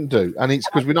 You shouldn't do. And it's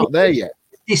because we're not there yet.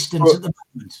 Distance at the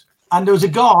moment. And there was a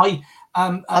guy.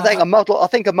 I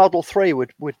think a Model 3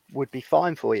 would be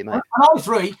fine for you, mate. An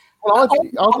i3, Well, I think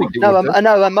it No, would do.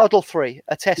 no, a Model 3,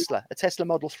 a Tesla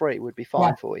Model 3 would be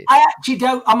fine for you. I actually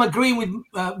don't. I'm agreeing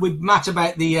with Matt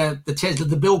about the Tesla.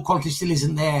 The build quality still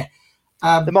isn't there.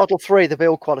 The Model 3, the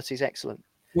build quality is excellent.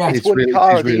 Yeah, It's won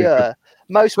car of the really year. good.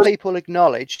 Most people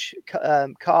acknowledge,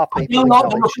 car I people do like the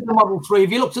acknowledge look of the Model 3.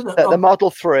 If you looked at that the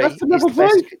Model 3 That's the is Model the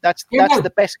best. 3. That's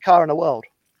the best car in the world.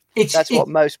 That's what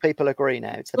most people agree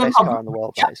now. It's the best car in the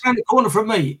world. Around the corner from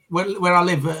me, where I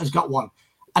live, has got one,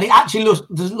 and it actually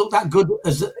doesn't look that good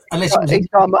unless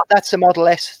it was. That's a Model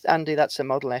S, Andy. That's a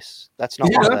Model S. That's not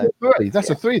one of those. That's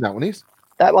a 3. That one is.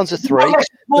 That one's a 3. But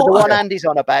the one Andy's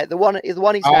on about, the one his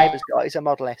neighbour's got, is a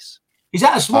Model S. Is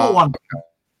that a small one?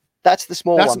 That's the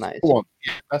small one.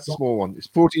 Yeah, that's the small one. It's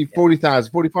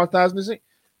 40,000, 45,000, is it?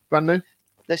 Brand new.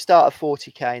 They start at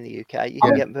 40k in the UK. You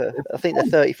can get them for, I think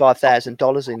they're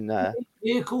 $35,000 in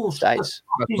vehicles. States.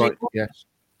 That's right. Yeah.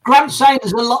 Grant's saying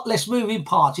there's a lot less moving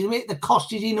parts. I mean, the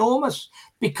cost is enormous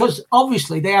because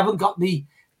obviously they haven't got the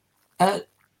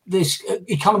this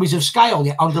economies of scale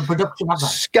yet under production. Have they?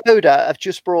 Skoda have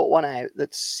just brought one out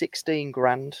that's 16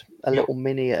 grand, a little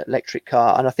mini electric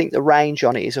car, and I think the range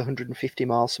on it is 150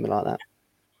 miles, something like that.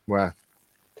 Wow.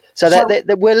 So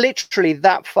we're literally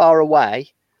that far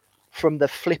away from the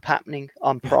flip happening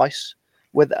on price.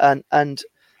 And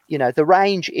you know, the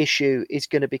range issue is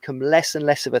going to become less and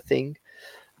less of a thing.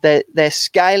 They're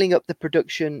scaling up the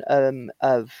production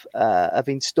of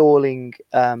installing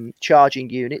charging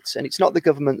units, and it's not the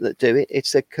government that do it.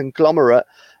 It's a conglomerate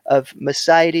of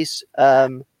Mercedes,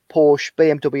 Porsche,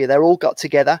 BMW. They're all got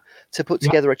together to put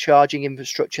together a charging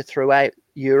infrastructure throughout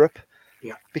Europe,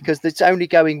 because it's only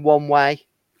going one way.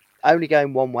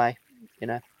 You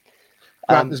know.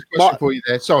 There's a question for you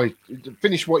there. Sorry,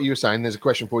 finish what you were saying. There's a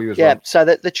question for you as well. Yeah, so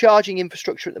the charging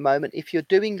infrastructure at the moment, if you're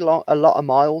doing a lot of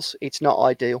miles, it's not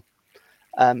ideal.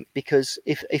 Because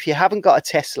if you haven't got a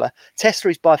Tesla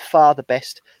is by far the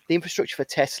best. The infrastructure for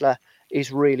Tesla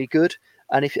is really good.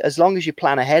 And as long as you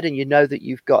plan ahead and you know that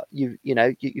you've got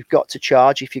to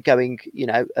charge if you're going,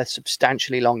 a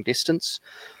substantially long distance,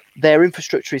 their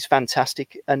infrastructure is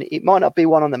fantastic. And it might not be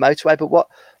one on the motorway, but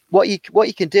what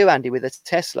you can do, Andy, with a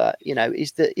Tesla,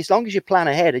 is that as long as you plan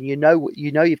ahead and you know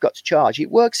you've got to charge,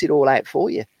 it works it all out for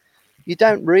you. You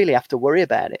don't really have to worry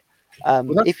about it.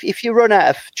 If you run out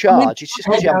of charge, it's just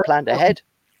because you haven't planned ahead.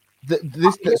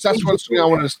 That's one thing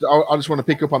I just want to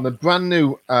pick up on the brand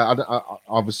new.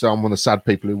 Obviously, I'm one of the sad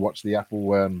people who watched the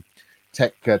Apple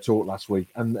tech talk last week,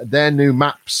 and their new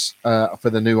maps for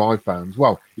the new iPhones.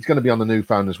 Well, it's going to be on the new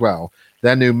phone as well.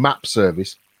 Their new map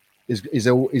service is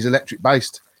electric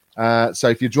based. So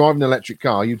if you're driving an electric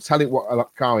car, you tell it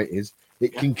what car it is.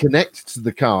 It can connect to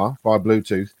the car via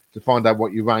Bluetooth to find out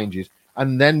what your range is,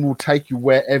 and then will take you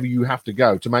wherever you have to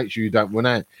go to make sure you don't run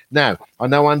out. Now, I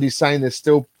know Andy's saying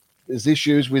there's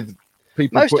issues with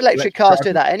people. Most electric cars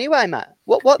do that anyway, Matt.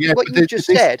 What you just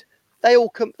said, they all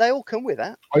come with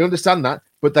that. I understand that,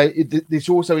 but it's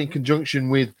also in conjunction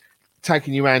with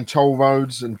taking you around toll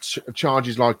roads and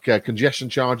charges like congestion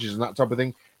charges and that type of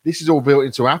thing. This is all built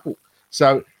into Apple.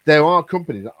 So there are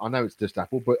companies, I know it's just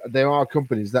Apple, but there are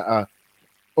companies that are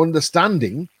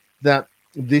understanding that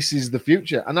this is the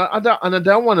future. And I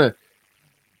don't want to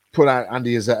put out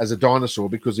Andy as a dinosaur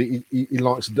because he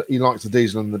likes the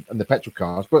diesel and the petrol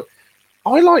cars, but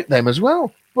I like them as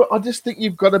well. But I just think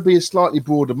you've got to be a slightly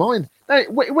broader mind. Now,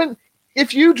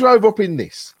 if you drove up in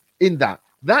that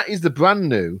is the brand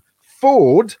new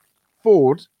Ford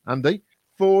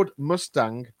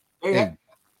Mustang. Yeah.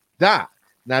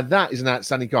 That is an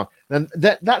outstanding car. And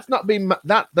that's not been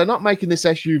that they're not making this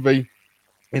SUV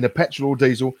in a petrol or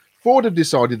diesel. Ford have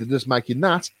decided they're just making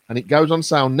that, and it goes on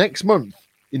sale next month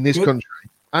in this country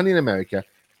and in America,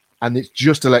 and it's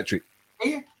just electric.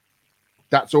 Yeah.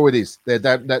 That's all it is. They're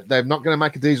not going to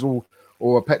make a diesel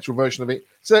or a petrol version of it.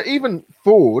 So even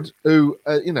Ford, who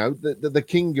the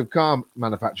king of car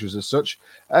manufacturers as such,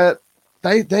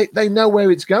 they know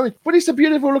where it's going. But it's a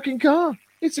beautiful looking car.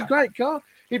 It's a great car.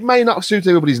 It may not suit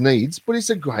everybody's needs, but it's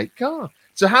a great car.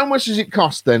 So how much does it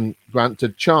cost then, Grant, to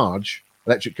charge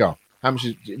electric car? How much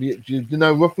do you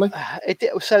know roughly?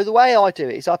 So the way I do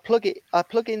it is I plug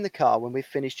in the car when we've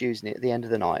finished using it at the end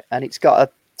of the night, and it's got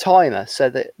a timer so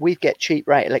that we get cheap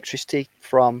rate electricity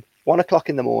from 1 o'clock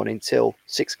in the morning till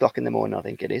 6 o'clock in the morning, I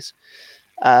think it is.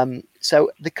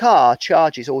 So the car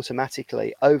charges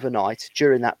automatically overnight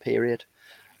during that period.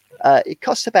 It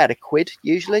costs about £1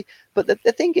 usually, but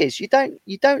the thing is, you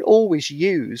don't always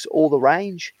use all the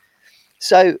range.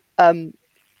 So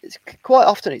quite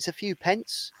often it's a few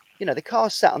pence. The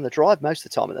car's sat on the drive most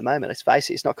of the time at the moment. Let's face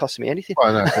it, it's not costing me anything.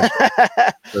 Oh,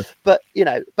 no. But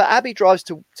Abby drives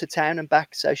to town and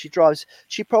back, so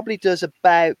she probably does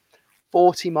about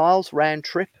 40 miles round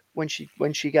trip when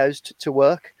she goes to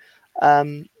work.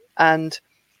 And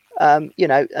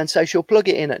so she'll plug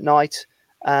it in at night,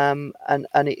 and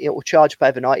it will charge up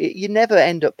overnight. You never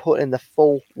end up putting the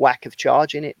full whack of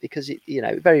charge in it because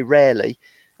very rarely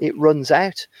it runs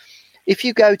out. If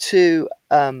you go to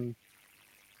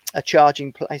a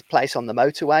charging place on the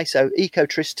motorway, so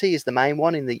Ecotricity is the main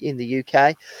one in the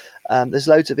UK. There's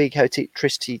loads of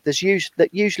Ecotricity. There's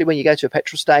usually when you go to a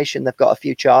petrol station, they've got a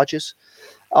few chargers.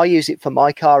 I use it for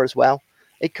my car as well.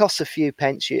 It costs a few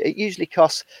pence. It usually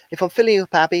costs, if I'm filling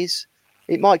up Abby's,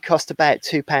 it might cost about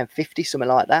 £2.50, something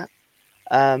like that.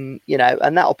 And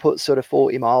that'll put sort of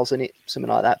 40 miles in it,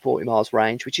 something like that, 40 miles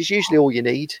range, which is usually all you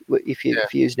need if you're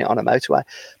using it on a motorway.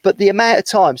 But the amount of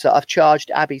times that I've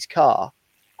charged Abby's car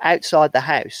outside the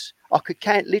house, I could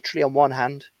count literally on one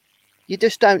hand. You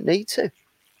just don't need to,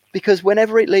 because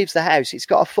whenever it leaves the house, it's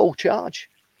got a full charge.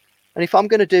 And if I'm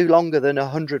going to do longer than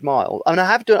 100 miles, and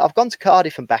I've gone to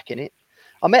Cardiff and back in it.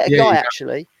 I met a guy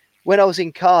actually when I was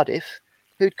in Cardiff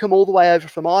who'd come all the way over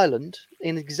from Ireland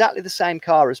in exactly the same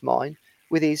car as mine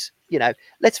with his,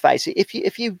 let's face it,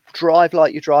 if you drive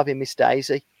like you're driving Miss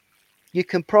Daisy, you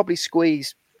can probably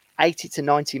squeeze 80 to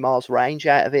 90 miles range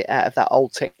out of that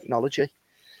old technology.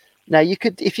 Now, you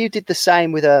could, if you did the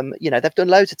same with, they've done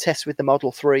loads of tests with the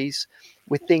Model 3s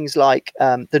with things like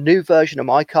the new version of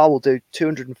my car will do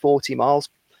 240 miles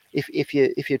if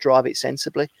you drive it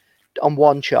sensibly on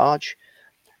one charge.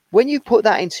 When you put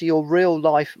that into your real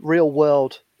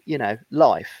world,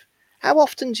 life, how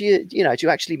often do you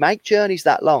actually make journeys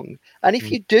that long? And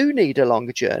if you do need a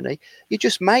longer journey, you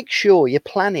just make sure you're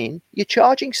planning your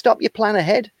charging stop, you plan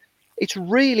ahead. It's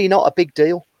really not a big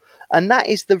deal. And that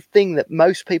is the thing that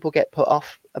most people get put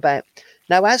off about.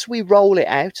 Now, as we roll it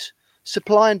out,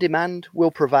 supply and demand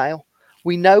will prevail.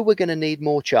 We know we're going to need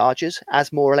more chargers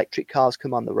as more electric cars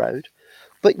come on the road,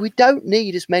 but we don't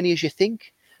need as many as you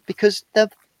think, because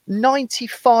the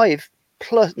 99%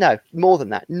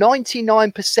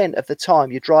 of the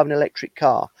time you're driving an electric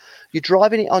car, you're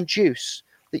driving it on juice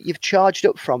that you've charged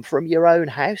up from your own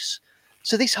house.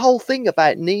 So this whole thing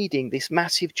about needing this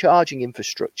massive charging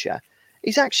infrastructure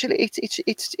is actually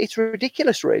it's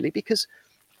ridiculous, really, because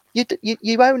you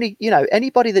only,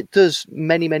 anybody that does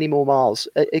many more miles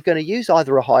are going to use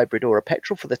either a hybrid or a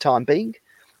petrol for the time being,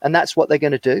 and that's what they're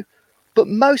going to do. But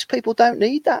most people don't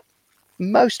need that.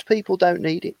 Most people don't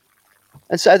need it.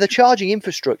 And so the charging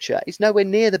infrastructure is nowhere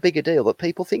near the bigger deal that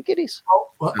people think it is.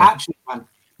 Well, actually, man,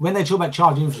 when they talk about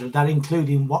charging infrastructure, they're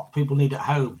including what people need at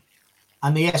home.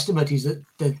 And the estimate is that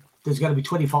there's going to be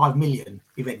 25 million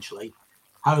eventually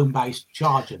home-based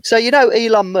charging. So,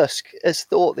 Elon Musk has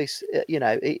thought this,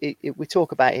 we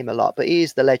talk about him a lot, but he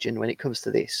is the legend when it comes to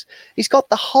this. He's got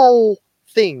the whole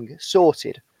thing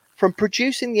sorted, from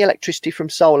producing the electricity from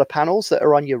solar panels that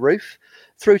are on your roof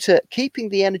through to keeping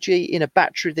the energy in a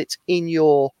battery that's in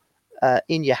your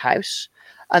house.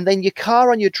 And then your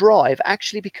car on your drive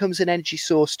actually becomes an energy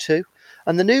source too.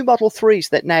 And the new Model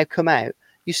 3s that now come out,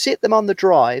 you sit them on the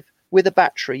drive with a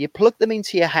battery, you plug them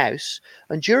into your house,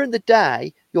 and during the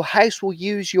day, your house will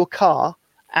use your car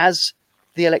as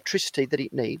the electricity that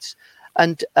it needs.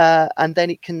 And then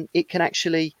it can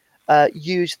actually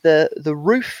use the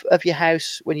roof of your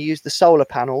house when you use the solar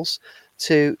panels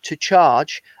to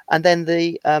charge. And then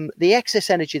the excess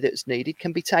energy that's needed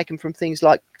can be taken from things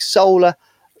like solar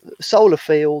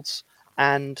fields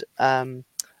and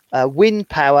wind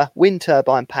power, wind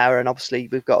turbine power, and obviously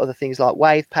we've got other things like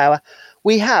wave power.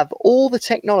 We have all the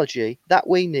technology that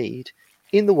we need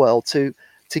in the world to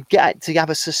have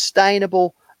a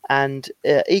sustainable and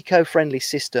eco-friendly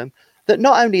system. That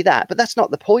not only that, but that's not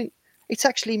the point. It's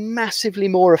actually massively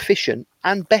more efficient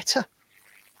and better.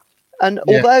 And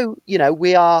although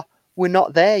we're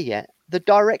not there yet, the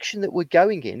direction that we're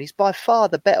going in is by far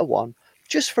the better one,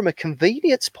 just from a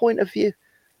convenience point of view.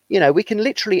 We can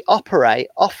literally operate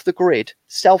off the grid,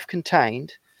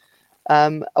 self-contained,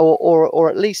 or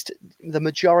at least the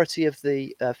majority of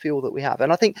the fuel that we have.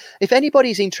 And I think if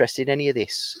anybody's interested in any of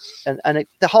this,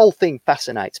 the whole thing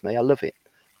fascinates me. I love it.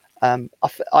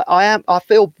 I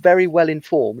feel very well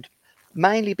informed,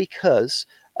 mainly because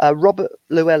Robert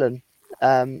Llewellyn,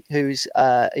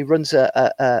 he runs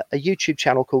a YouTube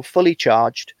channel called Fully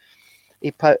Charged.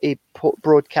 He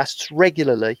broadcasts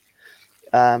regularly.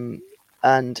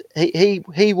 And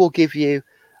he will give you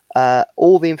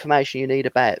all the information you need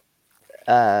about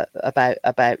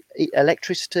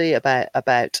electricity,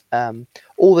 about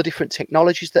all the different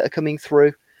technologies that are coming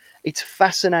through. It's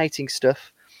fascinating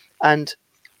stuff. And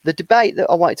the debate that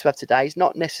I wanted to have today is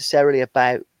not necessarily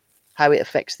about how it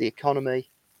affects the economy.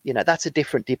 That's a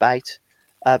different debate.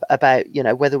 about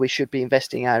whether we should be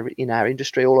investing in our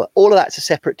industry. All of that's a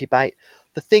separate debate.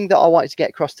 The thing that I wanted to get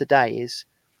across today is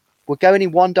we're going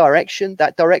in one direction.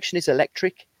 That direction is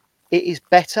electric. It is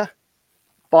better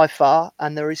by far,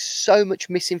 and there is so much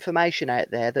misinformation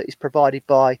out there that is provided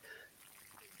by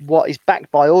what is backed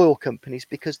by oil companies,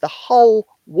 because the whole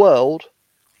world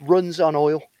runs on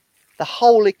oil. The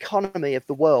whole economy of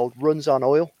the world runs on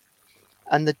oil,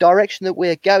 and the direction that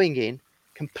we're going in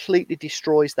completely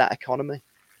destroys that economy.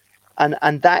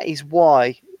 And that is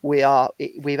why we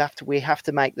have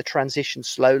to make the transition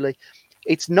slowly.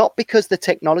 It's not because the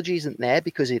technology isn't there,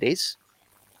 because it is.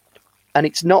 And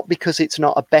it's not because it's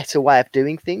not a better way of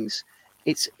doing things.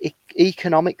 It's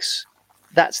economics.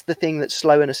 That's the thing that's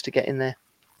slowing us to get in there.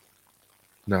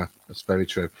 No, that's very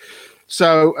true.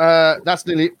 So that's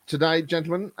nearly it today,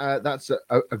 gentlemen. That's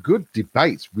a good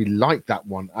debate. We like that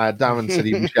one. Darren said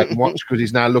he was going to watch because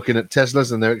he's now looking at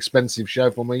Teslas, and they're expensive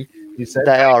show for me. He said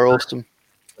they are awesome.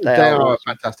 They are awesome.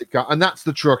 A fantastic car, and that's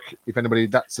the truck. If anybody,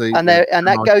 that's the and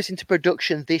that goes into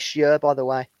production this year, by the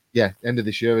way. Yeah, end of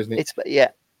this year, isn't it?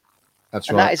 That's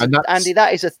right. Andy,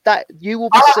 that you will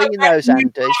be seeing those,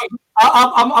 Andy.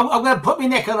 I'm going to put my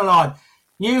neck on the line.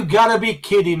 You got to be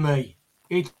kidding me.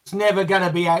 It's never going to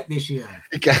be out this year.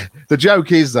 The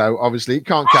joke is, though, obviously, it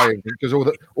can't carry anything because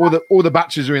all the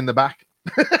batches are in the back.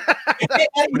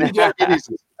 It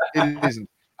isn't.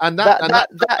 And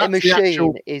that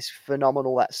machine is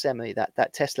phenomenal. That semi,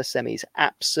 that Tesla semi is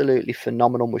absolutely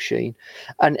phenomenal machine.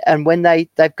 And when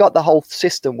they've got the whole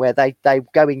system where they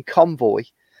go in convoy,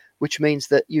 which means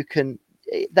that you can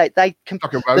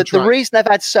the reason they've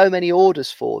had so many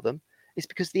orders for them is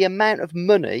because the amount of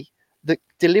money that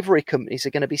delivery companies are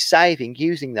going to be saving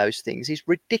using those things is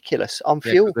ridiculous on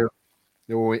fuel.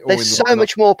 They're so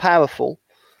much more powerful.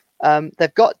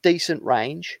 They've got decent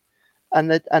range,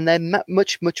 and they're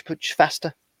much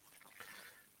faster.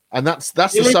 And that's the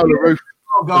solar roof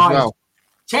as well.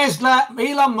 Tesla,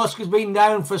 Elon Musk has been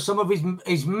known for some of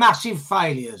his massive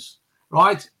failures,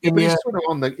 right?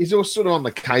 He's all sort of on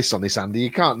the case on this, Andy.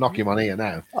 You can't knock him on here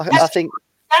now. I think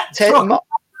that truck will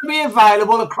be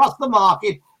available across the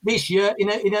market this year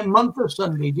in a month of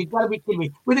Sundays. You've got to be kidding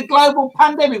me. With a global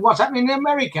pandemic, what's happening in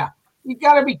America? You've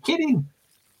got to be kidding.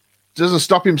 Doesn't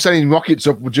stop him sending rockets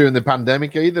up during the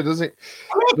pandemic either, does it?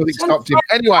 Nothing stopped him.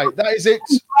 Anyway, that is it.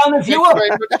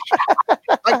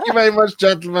 Thank you very much,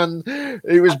 gentlemen.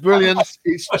 It was brilliant.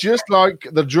 It's just like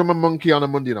the Drummer Monkey on a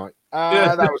Monday night.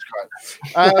 That was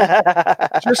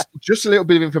great. Just a little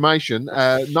bit of information,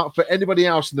 not for anybody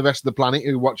else in the rest of the planet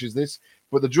who watches this,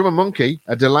 but the Drummer Monkey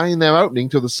are delaying their opening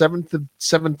till the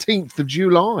 17th of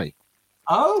July.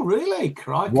 Oh, really?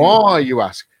 Crikey. Why, you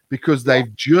ask? Because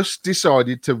they've just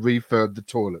decided to refurb the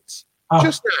toilets.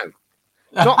 Just now.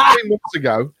 Not 3 months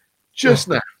ago. Just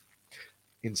now.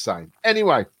 Insane.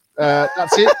 Anyway,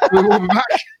 that's it. We will be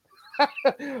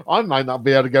back. I might not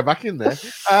be able to go back in there.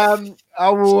 I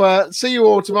will see you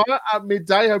all tomorrow at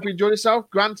midday. Hope you enjoy yourself.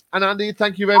 Grant and Andy,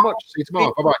 thank you very much. See you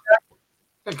tomorrow.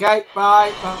 Bye-bye. Okay,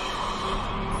 bye.